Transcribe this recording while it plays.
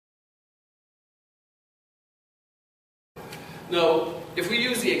Now, if we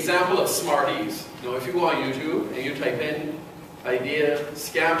use the example of Smarties, now if you go on YouTube and you type in idea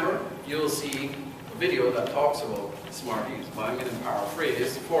scamper, you'll see a video that talks about Smarties, but I'm going to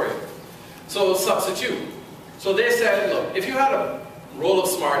paraphrase for you. So substitute. So they said, look, if you had a roll of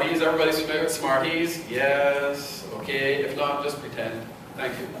Smarties, everybody's familiar with Smarties? Yes, okay, if not, just pretend.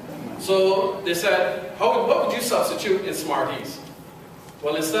 Thank you. So they said, what would you substitute in Smarties?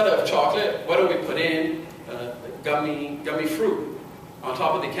 Well, instead of chocolate, what do we put in? Gummy fruit on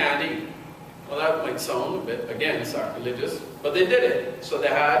top of the candy. Well, that might sound a bit, again, sacrilegious, but they did it. So they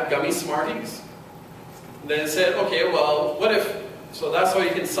had gummy Smarties. Then said, okay, well, what if, so that's how you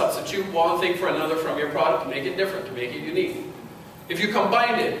can substitute one thing for another from your product to make it different, to make it unique. If you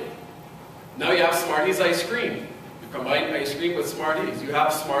combine it, now you have Smarties ice cream. You combine ice cream with Smarties. You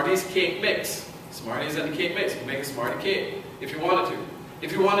have Smarties cake mix. Smarties and the cake mix. You make a Smartie cake if you wanted to.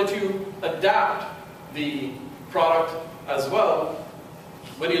 If you wanted to adapt the product as well,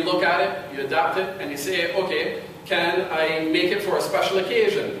 when you look at it, you adapt it, and you say, okay, can I make it for a special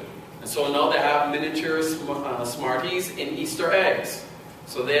occasion? And so now they have miniature Smarties in Easter eggs.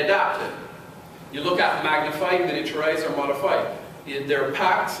 So they adapt it. You look at magnified, miniaturized, or modified. They're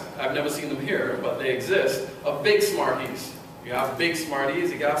packs, I've never seen them here, but they exist, of big Smarties. You have big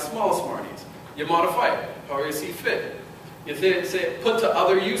Smarties, you got small Smarties. You modify it, however you see fit. You say put to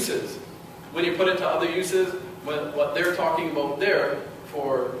other uses. When you put it to other uses, what they're talking about there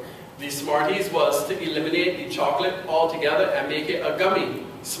for these Smarties was to eliminate the chocolate altogether and make it a gummy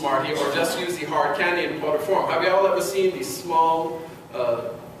Smartie, or just use the hard candy in powder form. Have you all ever seen these small,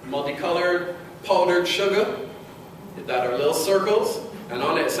 multicolored powdered sugar that are little circles, and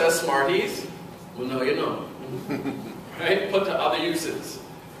on it says Smarties? Well, no, you know. Right? Put to other uses,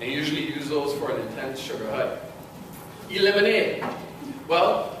 and usually use those for an intense sugar high. Eliminate.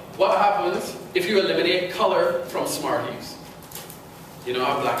 Well, what happens if you eliminate color from Smarties? You don't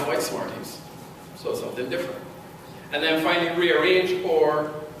have black and white Smarties, so something different. And then finally, rearrange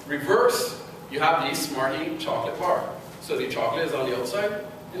or reverse. You have the Smartie chocolate bar. So the chocolate is on the outside,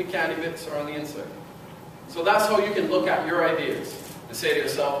 and the candy bits are on the inside. So that's how you can look at your ideas and say to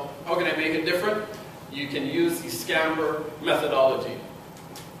yourself, how can I make it different? You can use the scamper methodology.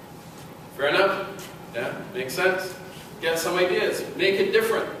 Fair enough? Yeah, makes sense? Get some ideas. Make it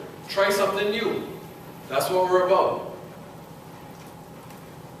different. Try something new. That's what we're about.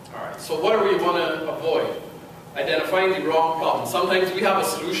 Alright, so what do we want to avoid? Identifying the wrong problem. Sometimes we have a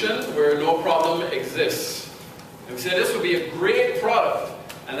solution where no problem exists. And we say this would be a great product,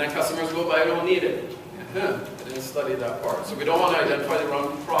 and then customers go, but I don't need it. I didn't study that part. So we don't want to identify the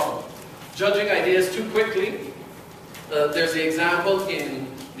wrong problem. Judging ideas too quickly. There's the example in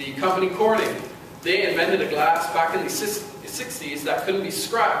the company Corning. They invented a glass back in the 60s that couldn't be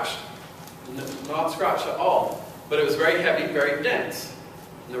scratched. Not scratched at all. But it was very heavy, very dense.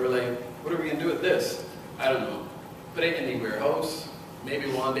 And they were like, what are we going to do with this? I don't know. Put it in the warehouse.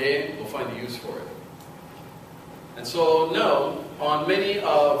 Maybe one day we'll find a use for it. And so now, on many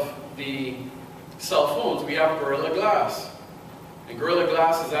of the cell phones, we have Gorilla Glass. And Gorilla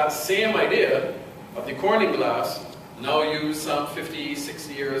Glass is that same idea of the Corning glass, now used some 50,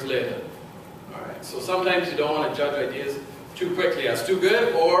 60 years later. Alright, so sometimes you don't want to judge ideas too quickly as too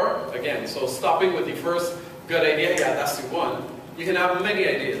good, or, again, so stopping with the first good idea, yeah, that's the one. You can have many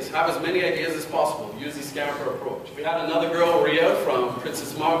ideas. Have as many ideas as possible. Use the scamper approach. We had another girl, Rhea, from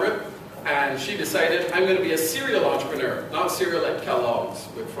Princess Margaret, and she decided, I'm going to be a serial entrepreneur. Not cereal like Kellogg's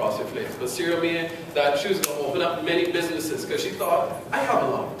with Frosted Flakes, but cereal meaning that she was going to open up many businesses, because she thought, I have a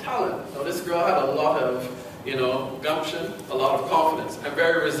lot of talent. Now, this girl had a lot of, gumption, a lot of confidence, and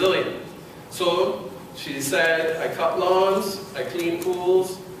very resilient. So she said, I cut lawns, I clean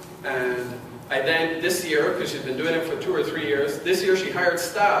pools, and I then, this year, because she's been doing it for 2 or 3 years, this year she hired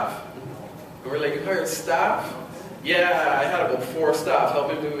staff. And we're like, you hired staff? Yeah, I had about 4 staff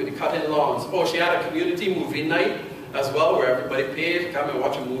helping me with the cutting lawns. Oh, she had a community movie night as well, where everybody paid to come and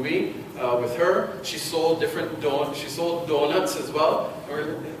watch a movie with her. She sold she sold donuts as well. And we're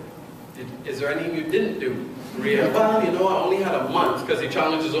like, is there anything you didn't do, Rhea? Well, I only had a month, because the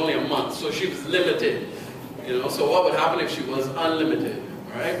challenge is only a month, so she was limited. So what would happen if she was unlimited?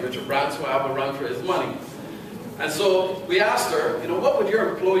 Right? Richard Branson will have a run for his money. And so we asked her, what would your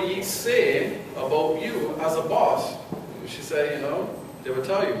employees say about you as a boss? She said, they would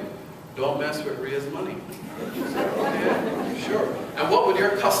tell you, don't mess with Rhea's money. Said, okay, sure. And what would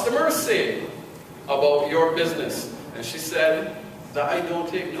your customers say about your business? And she said, that I don't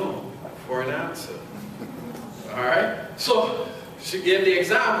take no for an answer. All right? So she gave the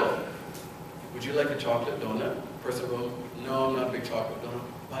example. Would you like a chocolate donut? Person goes, no, I'm not a big chocolate donut,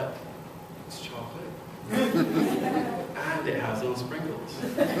 but it's chocolate. And it has no sprinkles.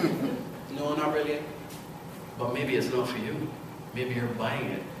 No, not really. But maybe it's not for you. Maybe you're buying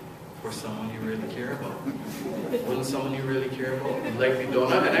it for someone you really care about. Wouldn't someone you really care about like the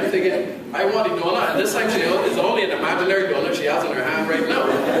donut? And I'm thinking, I want a donut. And this actually is only an imaginary donut she has in her hand right now.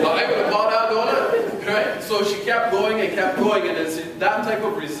 But I would have bought that donut, right? So she kept going, and it's that type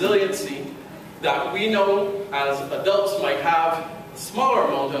of resiliency that we know as adults might have a smaller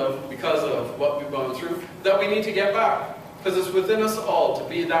amount of because of what we've gone through, that we need to get back. Because it's within us all to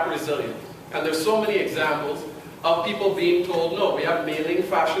be that resilient. And there's so many examples of people being told no. We have Mailing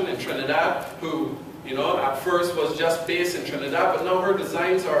Fashion in Trinidad, who, you know, at first was just based in Trinidad, but now her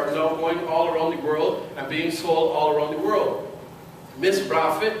designs are now going all around the world and being sold all around the world. Miss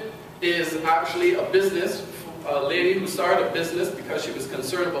Braffett is actually a business, a lady who started a business because she was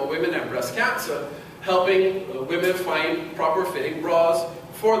concerned about women and breast cancer, helping women find proper fitting bras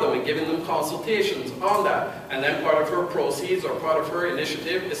for them and giving them consultations on that. And then part of her proceeds or part of her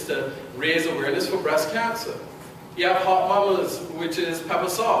initiative is to raise awareness for breast cancer. You have Hot Mama's, which is pepper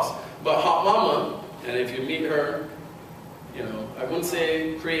sauce. But Hot Mama, and if you meet her, you know, I wouldn't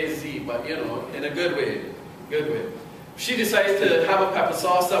say crazy, but you know, in a good way. She decided to have a pepper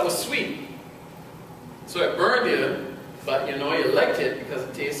sauce that was sweet. So it burned you, but you know, you liked it because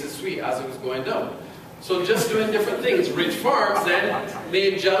it tasted sweet as it was going down. So just doing different things. Rich Farms then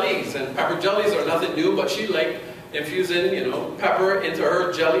made jellies, and pepper jellies are nothing new, but she liked infusing, you know, pepper into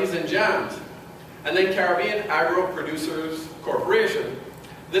her jellies and jams. And then Caribbean Agro Producers Corporation.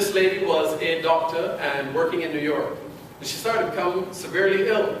 This lady was a doctor and working in New York. And she started to become severely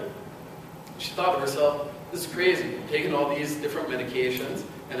ill. She thought to herself, this is crazy. I'm taking all these different medications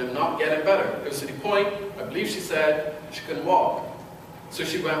and I'm not getting better. It was to the point, I believe she said, she couldn't walk. So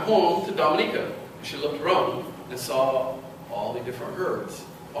she went home to Dominica. She looked around and saw all the different herbs,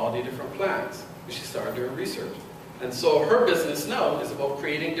 all the different plants. And she started doing research. And so her business now is about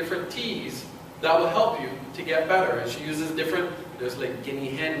creating different teas that will help you to get better. And she uses different, there's like guinea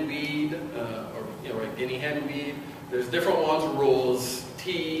hen weed, guinea hen weed. There's different ones, rose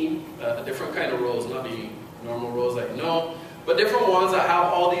tea, a different kind of rose, not the normal rose that you know, but different ones that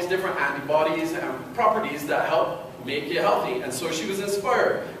have all these different antibodies and properties that help make you healthy. And so she was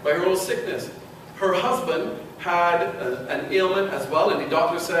inspired by her own sickness. Her husband had an ailment as well, and the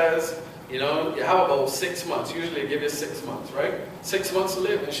doctor says, you know, you have about 6 months. Usually they give you 6 months, right? 6 months to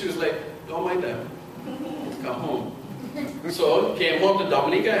live. And she was like, don't mind them. Come home. So came home to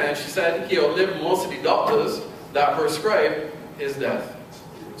Dominica, and she said he outlived most of the doctors that prescribed his death.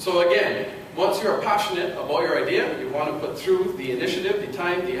 So again, once you're passionate about your idea, you want to put through the initiative, the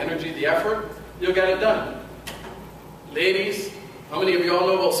time, the energy, the effort, you'll get it done. Ladies, how many of you all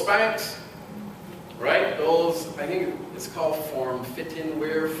know about Spanx? Right? Those, I think it's called form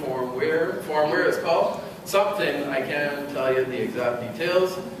wear it's called. Something, I can't tell you the exact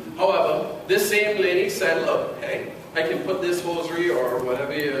details. However, this same lady said, look, hey, I can put this hosiery or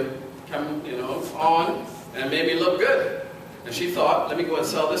whatever you come, you know, on and maybe look good. And she thought, let me go and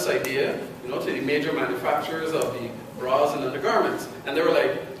sell this idea, you know, to the major manufacturers of the bras and undergarments. And they were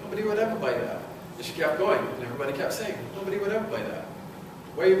like, nobody would ever buy that. And she kept going, and everybody kept saying, nobody would ever buy that.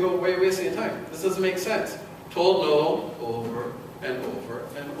 Where are you wasting your time? This doesn't make sense. Told no over and over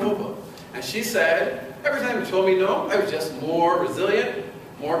and over. And she said, every time you told me no, I was just more resilient,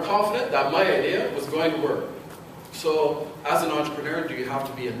 more confident that my idea was going to work. So, as an entrepreneur, do you have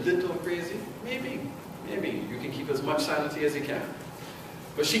to be a little crazy? Maybe. Maybe. You can keep as much sanity as you can.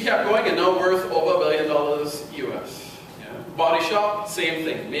 But she kept going, and now worth over $1 billion US. Yeah. Body Shop, same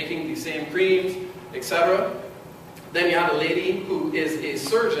thing. Making the same creams, etc. Then you had a lady who is a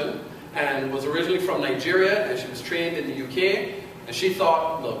surgeon and was originally from Nigeria, and she was trained in the UK. And she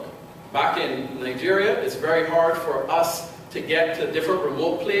thought, look, back in Nigeria, it's very hard for us to get to different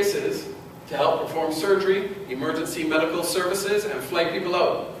remote places to help perform surgery, emergency medical services, and fly people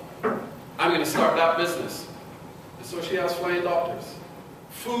out. I'm going to start that business. And so she has flying doctors.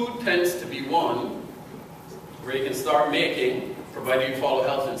 Food tends to be one where you can start making, provided you follow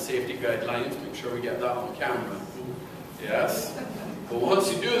health and safety guidelines. Make sure we get that on camera. Yes. But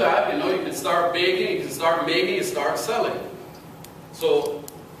once you do that, you know, you can start baking, you can start making, you start selling. So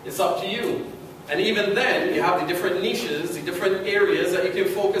it's up to you. And even then, you have the different niches, the different areas that you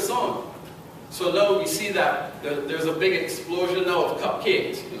can focus on. So now we see that there's a big explosion now of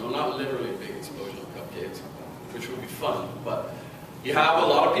cupcakes. You know, not literally a big explosion of cupcakes, which would be fun. But you have a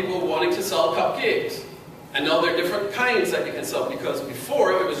lot of people wanting to sell cupcakes. And now there are different kinds that you can sell, because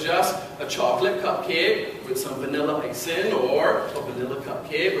before it was just a chocolate cupcake with some vanilla icing, or a vanilla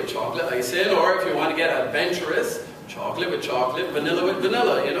cupcake with chocolate icing, or if you want to get adventurous, chocolate with chocolate, vanilla with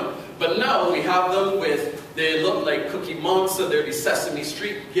vanilla, you know. But now we have them with they look like Cookie Monster, they're the Sesame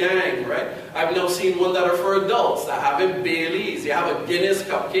Street gang, right? I've now seen one that are for adults, that have a Bailey's, you have a Guinness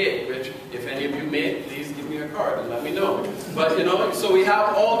cupcake, which if any of you make, please give me a card and let me know. But you know, so we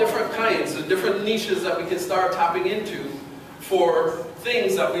have all different kinds, the different niches that we can start tapping into for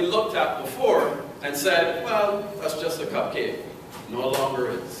things that we looked at before and said, well, that's just a cupcake. No longer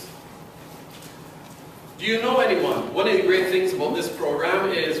is. Do you know anyone? One of the great things about this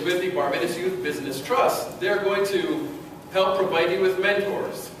program is with the Barbados Youth Business Trust, they're going to help provide you with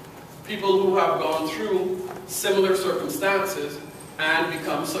mentors. People who have gone through similar circumstances and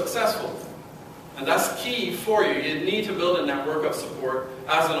become successful. And that's key for you. You need to build a network of support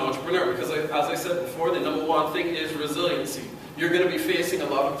as an entrepreneur because, as I said before, the number one thing is resiliency. You're going to be facing a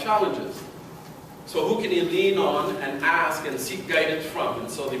lot of challenges. So who can you lean on and ask and seek guidance from? And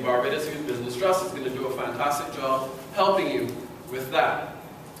so the Barbados Youth Business Trust is going to do a fantastic job helping you with that.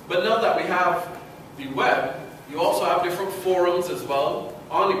 But now that we have the web, you also have different forums as well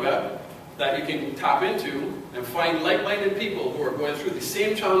on the web that you can tap into and find like-minded people who are going through the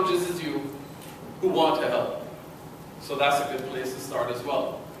same challenges as you who want to help. So that's a good place to start as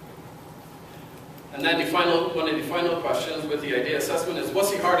well. And then one of the final questions with the idea assessment is,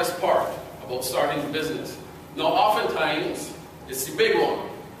 what's the hardest part about starting a business? Now, oftentimes, it's the big one.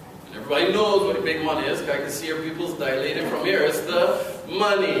 And everybody knows what the big one is, because I can see your pupils dilated from here. It's the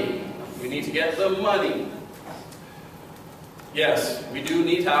money. We need to get the money. Yes, we do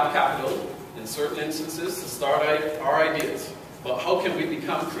need to have capital in certain instances to start our ideas. But how can we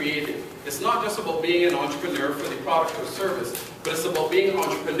become creative? It's not just about being an entrepreneur for the product or service, but it's about being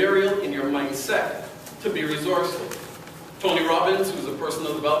entrepreneurial in your mindset to be resourceful. Tony Robbins, who's a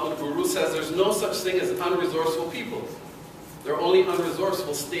personal development guru, says there's no such thing as unresourceful people. There are only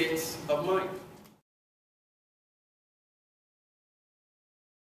unresourceful states of mind.